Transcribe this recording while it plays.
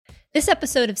This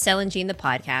episode of Cell and Gene, the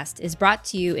podcast, is brought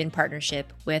to you in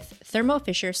partnership with Thermo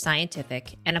Fisher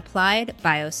Scientific and Applied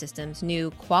Biosystems' new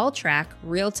QualTrack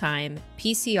real-time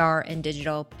PCR and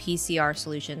digital PCR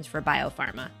solutions for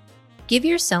biopharma. Give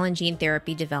your cell and gene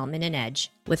therapy development an edge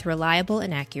with reliable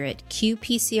and accurate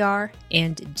qPCR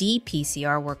and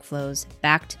dPCR workflows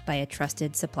backed by a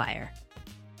trusted supplier.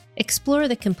 Explore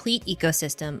the complete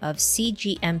ecosystem of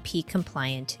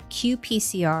CGMP-compliant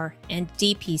qPCR and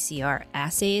dPCR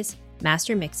assays,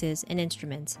 master mixes, and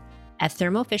instruments at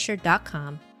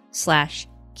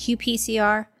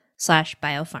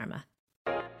thermofisher.com/qPCR/biopharma.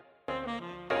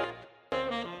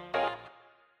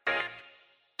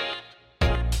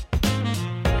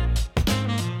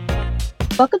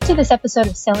 Welcome to this episode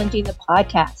of Cell and Gene, the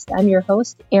podcast. I'm your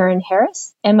host, Erin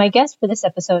Harris, and my guest for this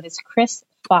episode is Chris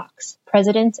Fox,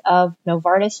 president of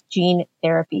Novartis Gene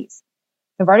Therapies.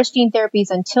 Novartis Gene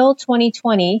Therapies, until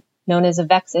 2020, known as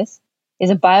Avexis, is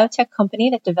a biotech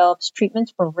company that develops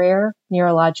treatments for rare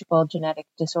neurological genetic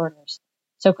disorders.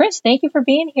 So, Chris, thank you for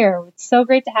being here. It's so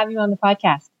great to have you on the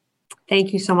podcast.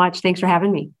 Thank you so much. Thanks for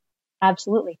having me.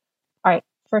 Absolutely. All right.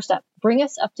 First up, bring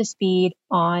us up to speed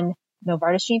on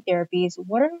Novartis Gene Therapies.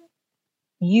 What are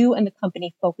you and the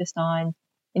company focused on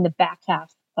in the back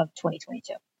half of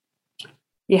 2022?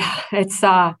 Yeah, it's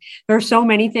there's so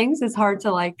many things. It's hard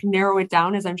to narrow it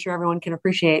down, as I'm sure everyone can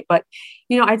appreciate. But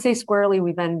I'd say squarely,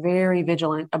 we've been very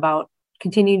vigilant about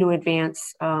continuing to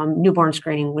advance newborn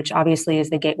screening, which obviously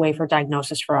is the gateway for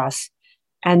diagnosis for us.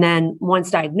 And then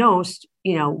once diagnosed,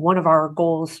 one of our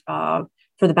goals for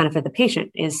the benefit of the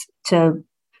patient is to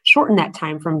shorten that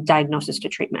time from diagnosis to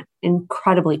treatment.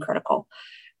 Incredibly critical.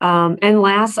 And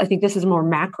last, I think this is a more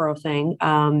macro thing,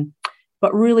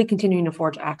 but really continuing to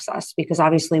forge access, because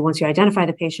obviously once you identify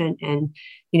the patient and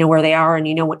where they are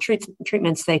and what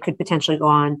treatments they could potentially go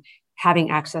on, having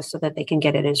access so that they can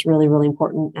get it is really, really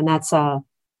important. And that's a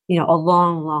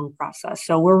long process.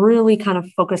 So we're really kind of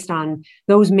focused on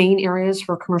those main areas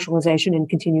for commercialization and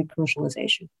continued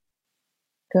commercialization.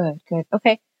 Good.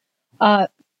 Okay.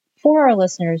 For our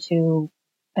listeners who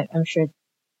I'm sure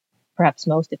perhaps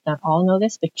most, if not all, know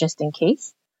this, but just in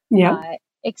case,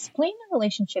 explain the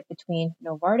relationship between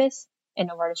Novartis and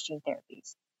Novartis Gene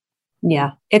Therapies.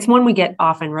 Yeah, it's one we get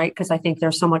often, right? Because I think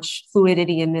there's so much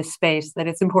fluidity in this space that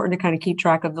it's important to kind of keep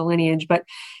track of the lineage. But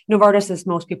Novartis, as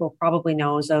most people probably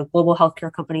know, is a global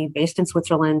healthcare company based in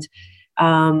Switzerland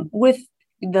with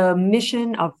the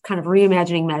mission of kind of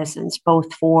reimagining medicines,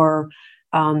 both for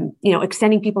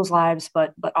extending people's lives,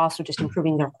 but also just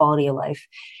improving their quality of life.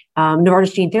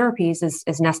 Novartis Gene Therapies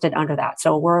is nested under that.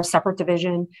 So we're a separate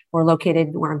division. We're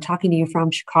located where I'm talking to you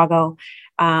from, Chicago.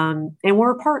 And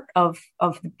we're a part of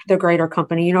the greater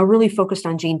company, really focused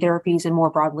on gene therapies and more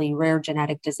broadly, rare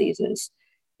genetic diseases.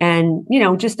 And,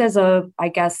 just as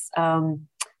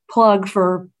plug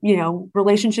for,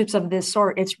 relationships of this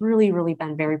sort, it's really, really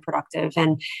been very productive.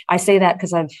 And I say that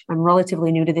because I'm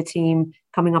relatively new to the team,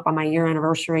 coming up on my year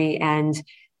anniversary. And,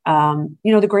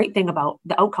 the great thing about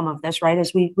the outcome of this, right,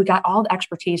 is we got all the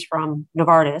expertise from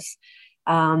Novartis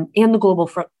and the global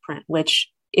footprint, which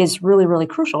is really, really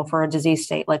crucial for a disease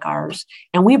state like ours.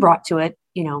 And we brought to it,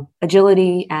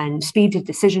 agility and speed to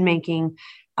decision-making.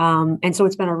 And so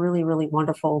it's been a really, really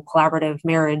wonderful collaborative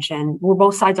marriage, and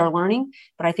both sides are learning,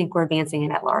 but I think we're advancing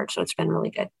it at large. So it's been really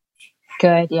good.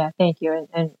 Good. Yeah. Thank you.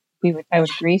 And I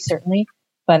would agree, certainly,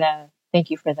 but thank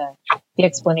you for the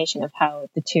explanation of how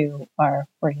the two are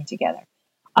working together.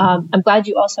 I'm glad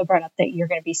you also brought up that you're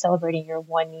going to be celebrating your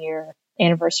 1-year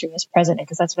anniversary as president,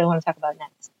 because that's what I want to talk about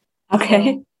next.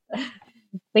 Okay. So,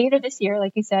 later this year,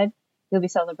 like you said, you'll be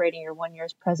celebrating your 1 year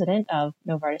as president of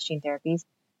Novartis Gene Therapies.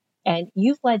 And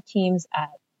you've led teams at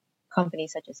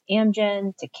companies such as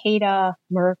Amgen, Takeda,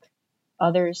 Merck,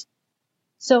 others.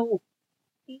 So,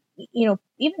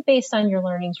 even based on your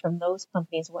learnings from those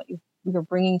companies, what you're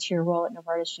bringing to your role at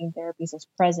Novartis Gene Therapies as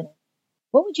president,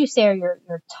 what would you say are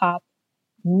your top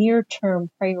near-term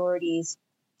priorities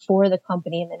for the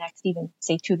company in the next, even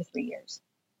say, 2 to 3 years?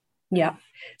 Yeah.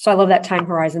 So I love that time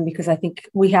horizon, because I think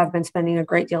we have been spending a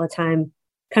great deal of time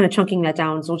kind of chunking that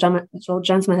down.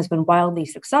 Zolgensma has been wildly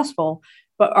successful,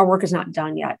 but our work is not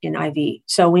done yet in IV.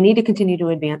 So we need to continue to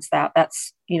advance that.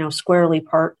 That's, squarely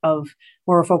part of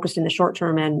where we're focused in the short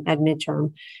term and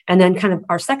midterm. And then kind of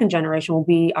our second generation will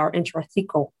be our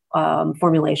intrathecal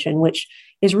formulation, which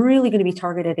is really going to be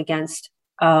targeted against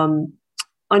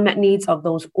unmet needs of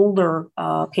those older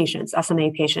patients,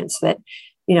 SMA patients that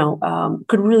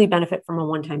could really benefit from a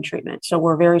one-time treatment. So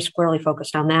we're very squarely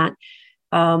focused on that.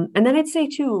 And then I'd say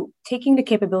too, taking the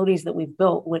capabilities that we've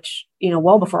built, which,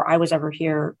 well before I was ever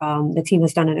here, the team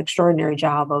has done an extraordinary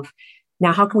job of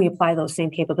Now, how can we apply those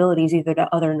same capabilities either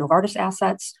to other Novartis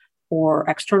assets or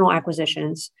external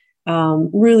acquisitions?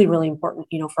 Really, really important,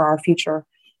 for our future.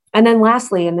 And then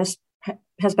lastly, and this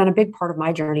has been a big part of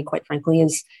my journey, quite frankly,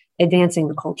 is advancing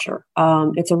the culture.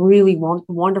 It's a really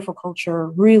wonderful culture,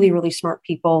 really, really smart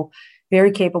people,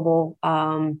 very capable,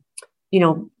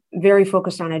 very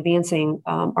focused on advancing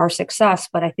our success.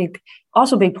 But I think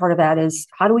also a big part of that is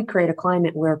how do we create a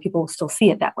climate where people still see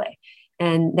it that way?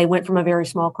 And they went from a very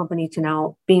small company to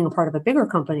now being a part of a bigger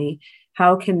company.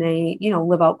 How can they,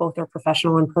 live out both their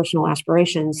professional and personal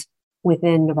aspirations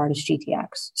within Novartis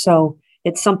GTX? So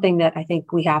it's something that I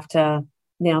think we have to,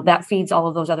 that feeds all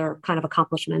of those other kind of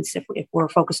accomplishments. If we're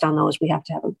focused on those, we have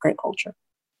to have a great culture.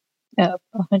 100%.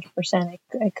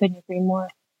 I couldn't agree more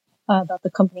about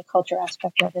the company culture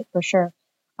aspect of it for sure.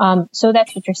 So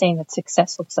that's what you're saying that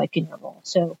success looks like in your role.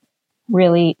 So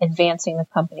really advancing the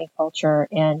company culture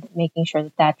and making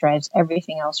sure that drives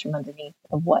everything else from underneath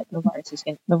of what Novartis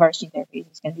Gene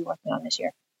Therapies is going to be working on this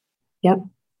year. Yep.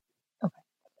 Okay.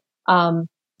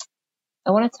 I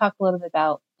want to talk a little bit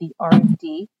about the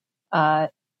R&D.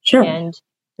 Sure. And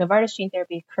Novartis Gene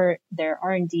Therapy, their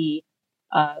R&D,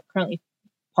 currently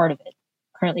part of it,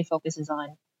 currently focuses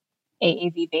on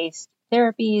AAV-based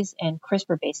therapies and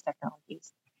CRISPR-based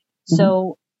technologies. Mm-hmm.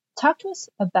 So talk to us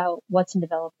about what's in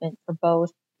development for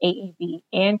both AAV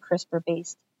and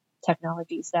CRISPR-based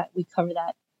technologies. That we cover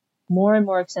that more and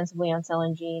more extensively on Cell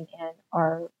and Gene, and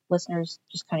our listeners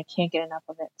just kind of can't get enough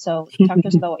of it. So talk to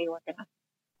us about what you're working on.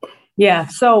 Yeah.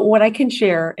 So what I can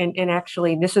share, and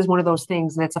actually this is one of those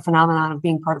things that's a phenomenon of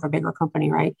being part of a bigger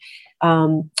company, right?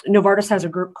 Novartis has a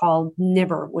group called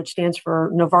NIBR, which stands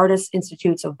for Novartis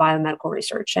Institutes of Biomedical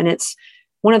Research. And it's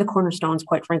one of the cornerstones,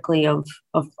 quite frankly, of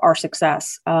our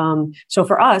success. So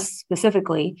for us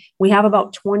specifically, we have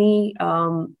about 20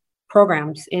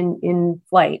 programs in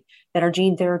flight that are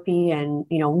gene therapy and,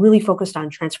 really focused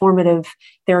on transformative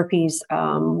therapies,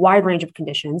 wide range of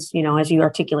conditions, as you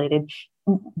articulated,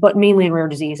 but mainly in rare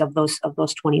disease of those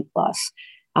 20 plus.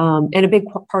 And a big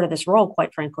part of this role,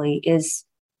 quite frankly, is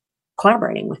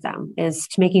collaborating with them, is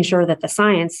to making sure that the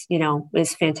science,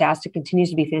 is fantastic,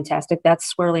 continues to be fantastic. That's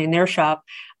squarely in their shop.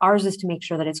 Ours is to make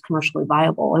sure that it's commercially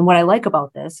viable. And what I like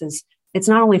about this is it's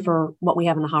not only for what we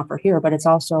have in the hopper here, but it's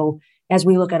also as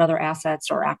we look at other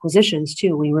assets or acquisitions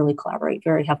too, we really collaborate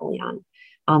very heavily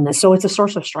on this. So it's a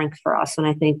source of strength for us. And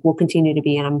I think we'll continue to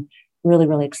be, and I'm really,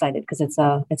 really excited because it's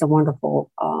a wonderful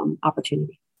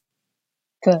opportunity.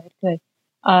 Good.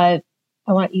 I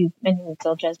want you mentioned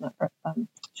Zolgensma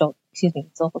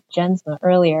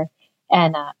earlier,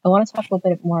 and I want to talk a little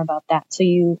bit more about that. So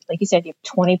you, like you said, you have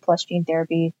 20 plus gene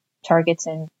therapy targets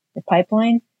in the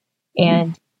pipeline,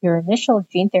 and your initial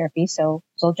gene therapy, so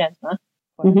Zolgensma,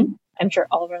 I'm sure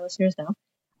all of our listeners know,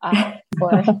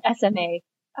 for SMA,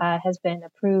 has been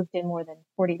approved in more than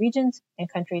 40 regions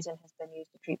and countries and has been used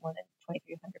to treat more than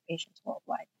 2,300 patients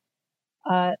worldwide.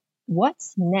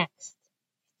 What's next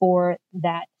for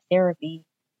that therapy,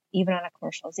 even on a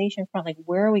commercialization front? Like,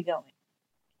 where are we going?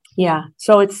 Yeah,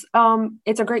 so it's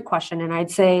a great question. And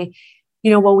I'd say,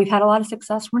 while we've had a lot of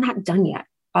success, we're not done yet.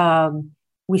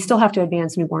 We still have to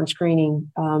advance newborn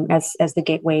screening as the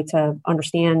gateway to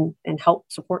understand and help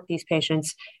support these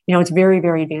patients. It's very,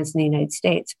 very advanced in the United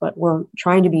States, but we're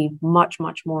trying to be much,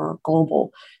 much more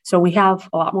global. So we have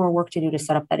a lot more work to do to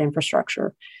set up that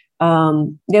infrastructure.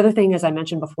 The other thing, as I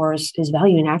mentioned before, is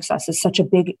value and access is such a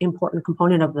big, important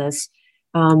component of this.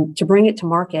 To bring it to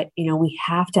market, we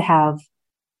have to have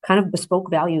kind of bespoke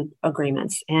value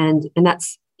agreements. And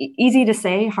that's easy to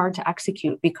say, hard to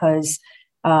execute because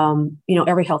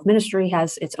every health ministry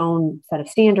has its own set of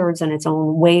standards and its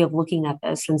own way of looking at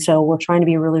this. And so we're trying to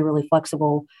be really, really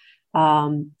flexible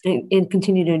and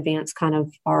continue to advance kind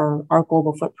of our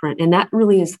global footprint. And that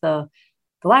really is the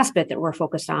last bit that we're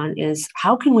focused on is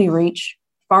how can we reach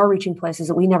far-reaching places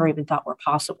that we never even thought were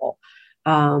possible.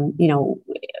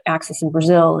 Access in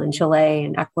Brazil and Chile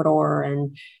and Ecuador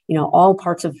and, all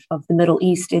parts of the Middle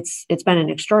East. It's been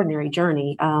an extraordinary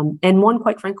journey. And one,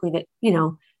 quite frankly, that,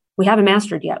 we haven't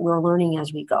mastered yet. We're learning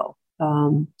as we go.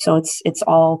 So it's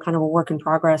all kind of a work in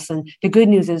progress. And the good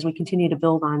news is we continue to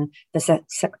build on the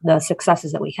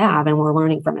successes that we have, and we're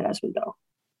learning from it as we go.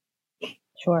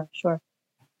 Sure.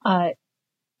 I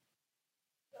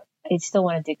still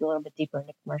want to dig a little bit deeper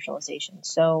into commercialization.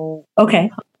 So okay,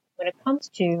 when it comes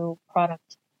to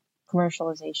product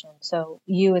commercialization, so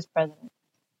you as president,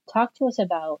 talk to us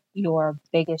about your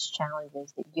biggest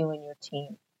challenges that you and your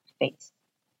team face.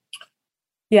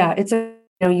 Yeah,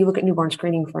 you look at newborn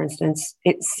screening, for instance,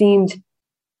 it seemed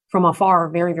from afar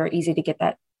very, very easy to get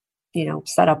that,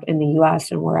 set up in the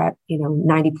US, and we're at,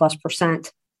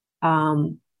 90+%.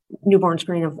 newborn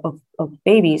screen of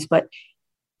babies, but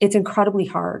it's incredibly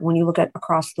hard when you look at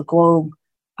across the globe,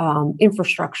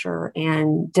 infrastructure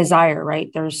and desire, right?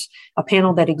 There's a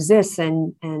panel that exists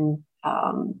and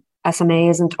SMA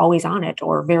isn't always on it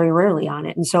or very rarely on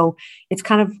it. And so it's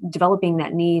kind of developing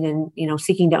that need and,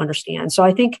 seeking to understand. So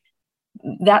I think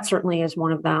that certainly is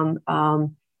one of them.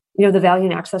 The value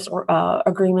and access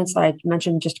agreements that I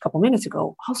mentioned just a couple minutes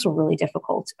ago, also really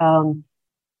difficult.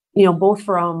 Both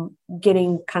from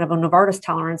getting kind of a Novartis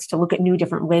tolerance to look at new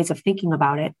different ways of thinking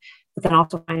about it, but then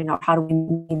also finding out how do we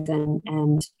meet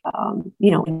and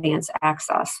advance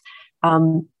access.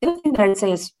 The other thing that I'd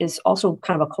say is also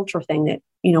kind of a culture thing that,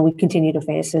 we continue to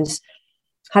face is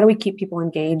how do we keep people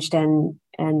engaged and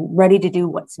ready to do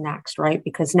what's next, right?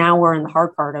 Because now we're in the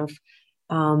hard part of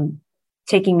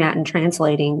taking that and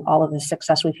translating all of the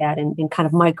success we've had in kind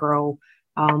of micro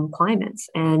climates.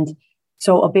 And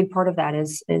so a big part of that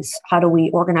is how do we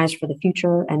organize for the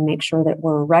future and make sure that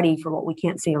we're ready for what we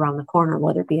can't see around the corner,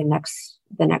 whether it be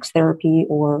the next therapy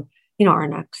or, our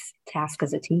next task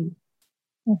as a team.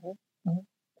 Mm-hmm.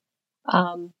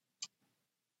 Mm-hmm.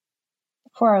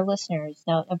 For our listeners,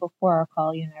 now before our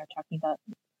call, you and I are talking about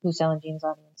who Cell and Gene's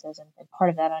audience is, and part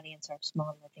of that audience are small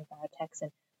and emerging biotechs.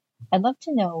 And I'd love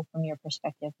to know from your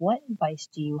perspective, what advice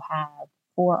do you have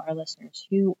for our listeners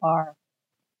who are,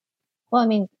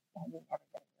 everybody knows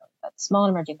about small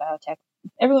and emerging biotech,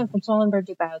 everyone from small and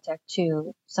emerging biotech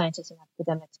to scientists and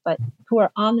academics, but who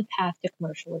are on the path to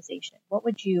commercialization?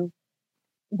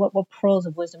 What pearls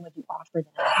of wisdom would you offer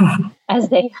them as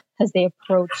they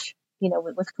approach,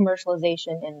 with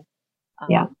commercialization and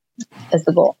as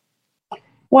the goal?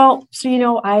 Well,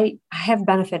 so, I have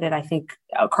benefited, I think,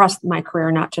 across my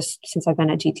career, not just since I've been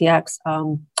at GTX,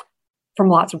 from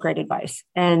lots of great advice.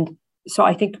 And so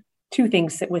I think two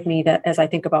things sit with me that as I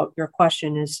think about your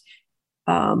question is,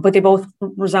 but they both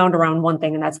resound around one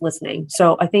thing, and that's listening.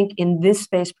 So I think in this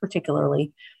space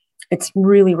particularly, it's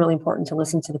really, really important to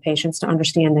listen to the patients to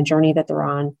understand the journey that they're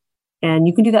on. And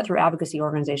you can do that through advocacy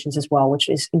organizations as well, which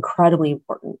is incredibly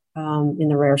important in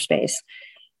the rare space.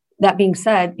 That being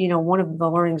said, one of the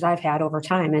learnings I've had over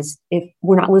time is if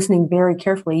we're not listening very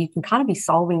carefully, you can kind of be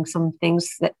solving some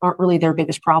things that aren't really their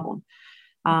biggest problem.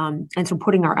 And so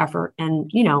putting our effort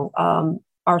and,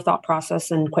 our thought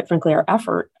process and quite frankly, our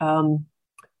effort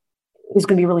is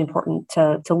going to be really important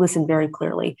to listen very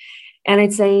clearly. And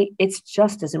I'd say it's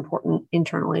just as important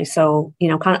internally. So,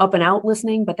 kind of up and out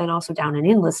listening, but then also down and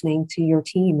in listening to your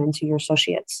team and to your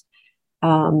associates.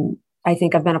 I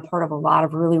think I've been a part of a lot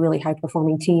of really, really high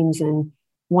performing teams. And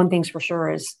one thing's for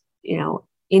sure is,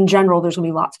 in general, there's going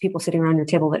to be lots of people sitting around your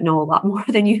table that know a lot more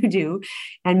than you do,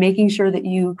 and making sure that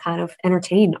you kind of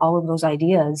entertain all of those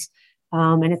ideas.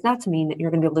 And it's not to mean that you're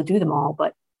going to be able to do them all,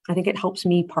 but I think it helps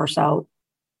me parse out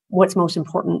what's most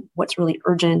important, what's really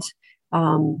urgent,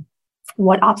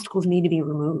 what obstacles need to be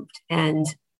removed. And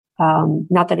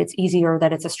not that it's easy or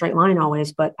that it's a straight line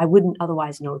always, but I wouldn't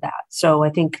otherwise know that. So I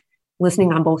think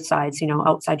listening on both sides,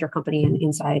 outside your company and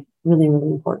inside, really,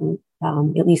 really important,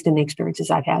 at least in the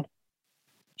experiences I've had.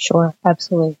 Sure,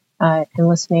 absolutely. And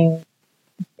listening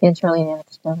internally and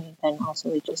externally, and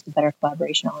also just a better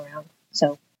collaboration all around.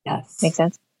 So, yes, makes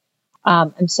sense.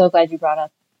 I'm so glad you brought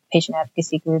up patient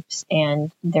advocacy groups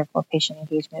and therefore patient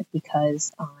engagement,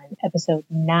 because on episode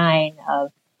 9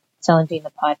 of Cell and Gene,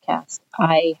 the podcast,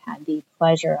 I had the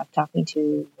pleasure of talking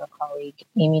to your colleague,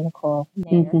 Amy Nicole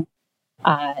Nair. Mm-hmm.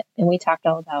 And we talked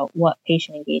all about what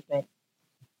patient engagement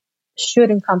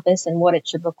should encompass and what it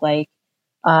should look like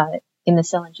in the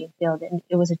cell and gene field. And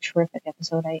it was a terrific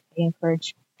episode. I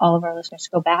encourage all of our listeners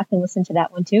to go back and listen to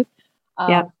that one too.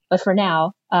 But for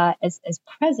now, as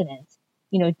president,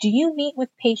 do you meet with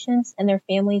patients and their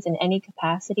families in any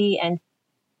capacity? And,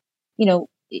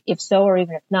 if so, or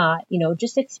even if not,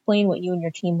 just explain what you and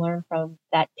your team learn from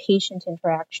that patient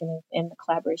interaction and the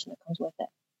collaboration that comes with it.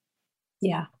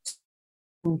 Yeah.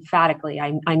 Emphatically,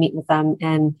 I meet with them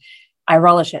and I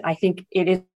relish it. I think it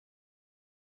is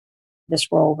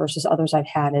this role versus others I've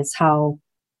had is how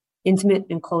intimate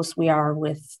and close we are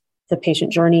with the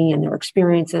patient journey and their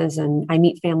experiences. And I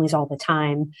meet families all the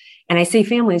time. And I say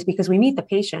families because we meet the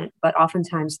patient, but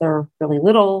oftentimes they're really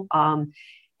little.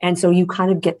 And so you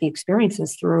kind of get the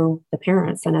experiences through the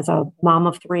parents. And as a mom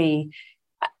of 3,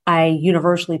 I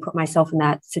universally put myself in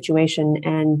that situation.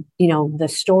 And, the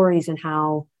stories and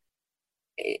how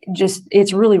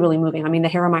it's really, really moving. I mean, the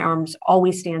hair on my arms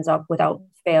always stands up without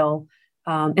fail.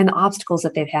 And the obstacles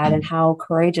that they've had and how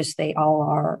courageous they all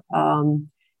are.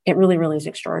 It really, really is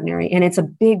extraordinary. And it's a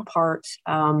big part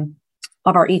of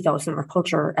our ethos and our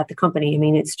culture at the company. I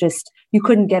mean, it's just, you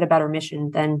couldn't get a better mission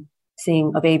than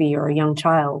seeing a baby or a young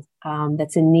child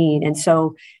that's in need. And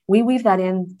so we weave that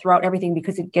in throughout everything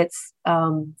because it gets,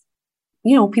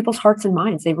 people's hearts and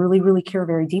minds. They really, really care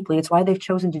very deeply. It's why they've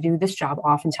chosen to do this job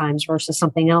oftentimes versus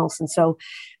something else. And so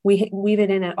we weave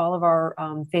it in at all of our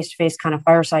face-to-face kind of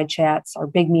fireside chats, our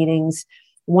big meetings.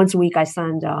 Once a week, I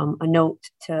send a note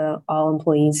to all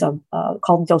employees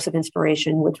called Dose of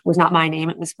Inspiration, which was not my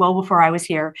name. It was well before I was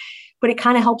here, but it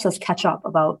kind of helps us catch up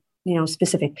about,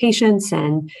 specific patients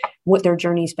and what their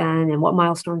journey's been and what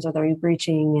milestones are they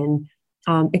reaching.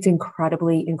 And it's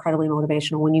incredibly, incredibly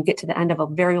motivational when you get to the end of a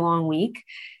very long week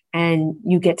and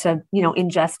you get to,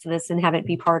 ingest this and have it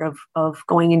be part of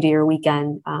going into your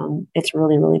weekend. It's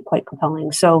really, really quite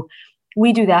compelling. So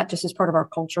we do that just as part of our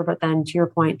culture. But then to your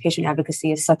point, patient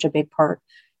advocacy is such a big part.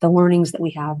 The learnings that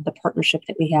we have, the partnership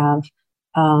that we have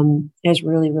is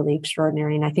really, really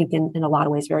extraordinary. And I think in a lot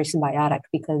of ways, very symbiotic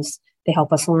because they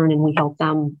help us learn and we help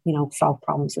them, solve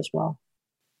problems as well.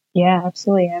 Yeah,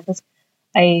 absolutely.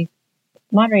 I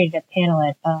moderated a panel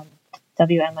at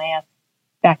WMIF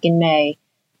back in May.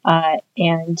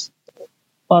 And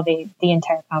the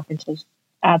entire conference was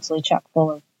absolutely chock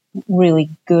full of really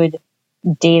good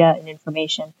data and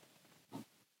information.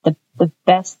 The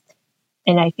best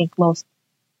and I think most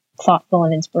thoughtful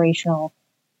and inspirational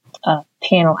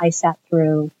panel I sat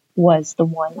through was the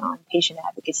one on patient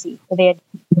advocacy. So they had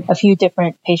a few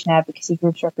different patient advocacy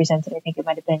groups represented. I think it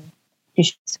might have been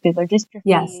muscular dystrophy.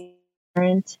 Yes.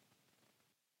 I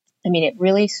mean, it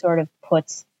really sort of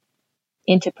puts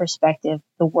into perspective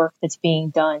the work that's being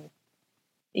done,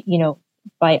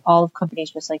 by all of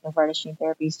companies just like Novartis Gene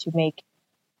Therapies to make,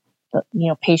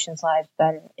 patients' lives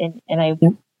better. And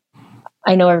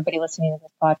I know everybody listening to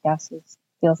this podcast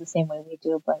feels the same way we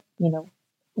do, but,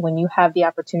 when you have the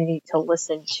opportunity to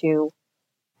listen to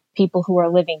people who are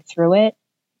living through it,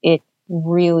 it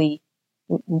really,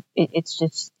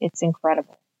 it's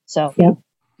incredible. So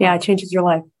yeah, it changes your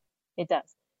life. It does.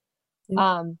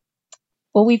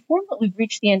 Well, we've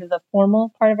reached the end of the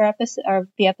formal part of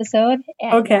the episode.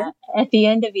 And, okay. At the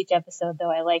end of each episode,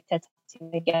 though, I like to talk to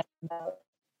the guests about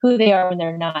who they are when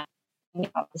they're not in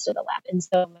the office or the lab. And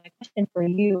so my question for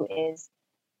you is,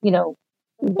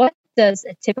 what does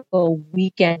a typical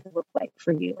weekend look like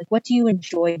for you? Like, what do you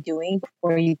enjoy doing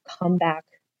before you come back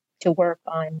to work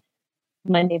on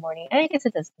Monday morning? And I guess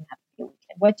it doesn't have to be a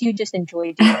weekend. What do you just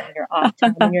enjoy doing when you're off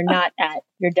time, when you're not at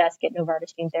your desk at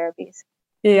Novartis Gene Therapies?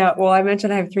 Yeah, well, I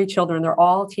mentioned I have 3 children. They're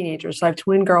all teenagers. So I have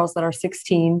twin girls that are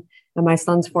 16 and my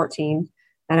son's 14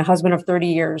 and a husband of 30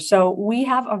 years. So we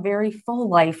have a very full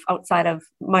life outside of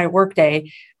my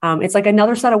workday. It's like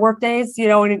another set of work days,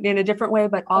 in a different way,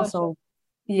 but also,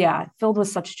 filled with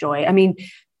such joy. I mean,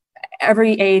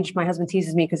 every age, my husband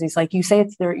teases me because he's like, you say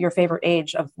it's your favorite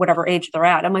age of whatever age they're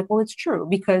at. I'm like, well, it's true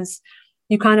because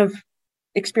you kind of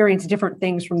experience different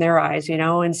things from their eyes,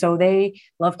 and so they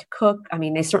love to cook. I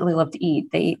mean, they certainly love to eat.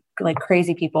 They eat like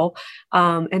crazy people.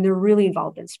 And they're really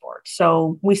involved in sports.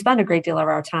 So we spend a great deal of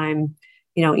our time,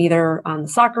 either on the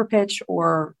soccer pitch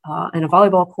or in a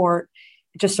volleyball court,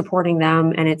 just supporting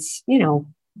them. And it's,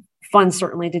 fun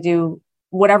certainly to do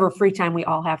whatever free time we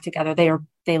all have together.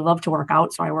 They love to work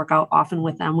out. So I work out often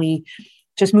with them. We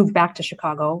just moved back to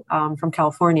Chicago from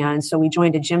California. And so we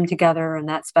joined a gym together, and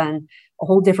that's been a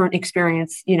whole different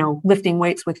experience, lifting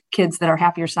weights with kids that are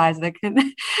half your size that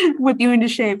can whip you into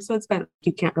shape. So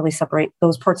you can't really separate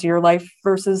those parts of your life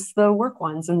versus the work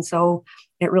ones. And so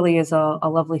it really is a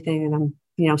lovely thing. And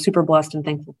I'm, super blessed and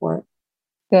thankful for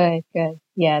it. Good.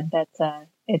 Yeah, that's,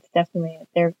 it's definitely,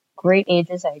 they're great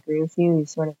ages. I agree with you. You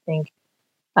sort of think,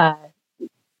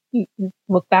 you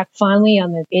look back fondly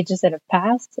on the ages that have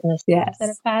passed and the steps that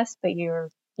have passed, but you're,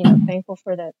 thankful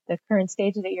for the current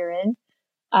stage that you're in.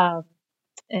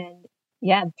 And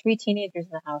 3 teenagers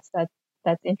in the house.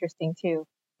 That's interesting too.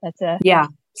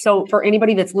 So for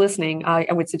anybody that's listening,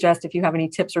 I would suggest if you have any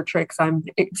tips or tricks,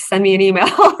 send me an email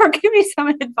or give me some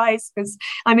advice because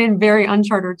I'm in very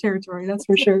uncharted territory. That's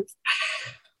for sure.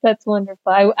 That's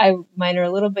wonderful. Mine are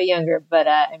a little bit younger, but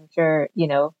I'm sure,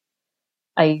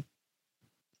 I'm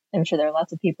sure there are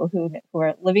lots of people who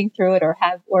are living through it or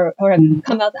have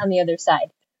come out on the other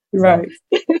side. Right.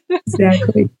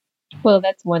 Exactly. Well,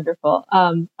 that's wonderful.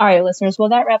 All right, listeners. Well,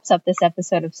 that wraps up this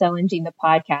episode of Cell and Gene, the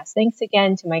podcast. Thanks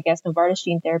again to my guest, Novartis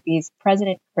Gene Therapies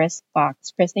President Chris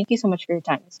Fox. Chris, thank you so much for your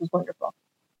time. This was wonderful.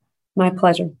 My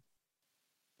pleasure.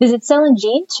 Visit Cell and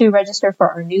Gene to register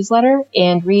for our newsletter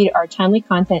and read our timely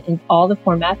content in all the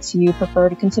formats you prefer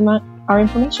to consume our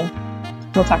information.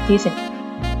 We'll talk to you soon.